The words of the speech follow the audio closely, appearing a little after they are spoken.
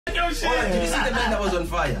shit. Oh, did you see the man that was on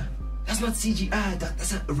fire? That's not CGI,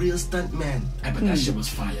 that's a real stunt man. But that shit was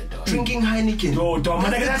fire, dog. Drinking Heineken. No, dog,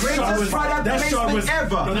 man, That's the greatest product placement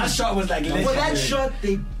ever. No, that shot was like For that shot,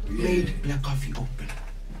 they made Black Coffee open.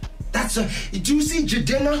 That's a. Do you see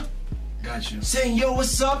Jadena? Got you. Saying, yo,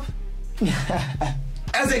 what's up?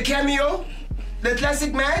 As a cameo, the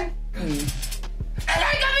classic man. And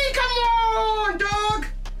I mean, come on, dog.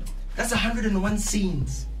 That's 101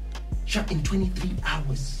 scenes. Shot in 23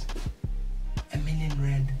 hours. R1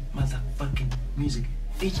 million motherfucking music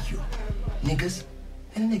video, niggas.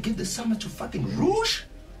 And then they give the summer to fucking Rouge,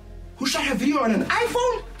 who shot her video on an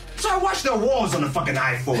iPhone. So I watched the wars on a fucking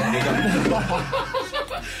iPhone,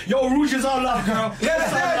 nigga. Yo, Rouge is all love, girl.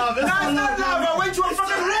 Yes, all love. It's not love. I went to a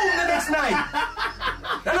fucking room the next night.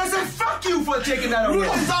 And I said, fuck you for taking that away.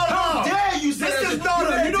 Rouge is all love. How dare you say this that? Is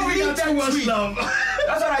daughter. You know we got too much love.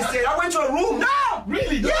 That's what I said. I went to a room. No!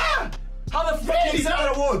 Really? Yeah! How the fuck do you accept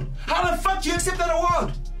that award? How the fuck do you accept that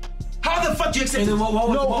award? How the fuck do you accept it? What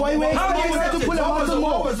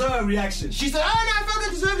was her reaction? She said, oh no, I felt I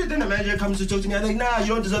deserved it. Then the manager comes to talk to me. I'm like, nah, you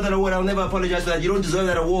don't deserve that award. I'll never apologize for that. You don't deserve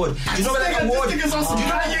that award. You know what that award? Let me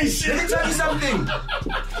tell you something.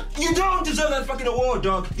 You don't deserve that fucking award,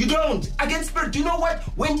 dog. You don't. Against Spirit. Do you know what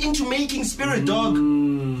went into making Spirit, dog? Do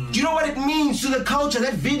you know what it means to the culture,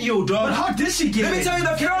 that video, dog? But how did she get it? Let me tell you,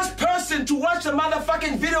 the first person to watch the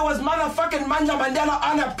motherfucking video was motherfucking Manja Mandela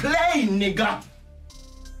on a plane, nigga.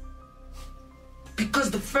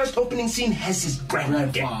 Because the first opening scene has his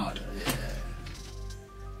grandfather. Yeah.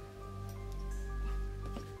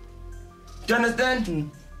 Do you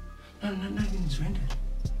understand? No, not even his granddad.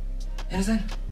 You understand?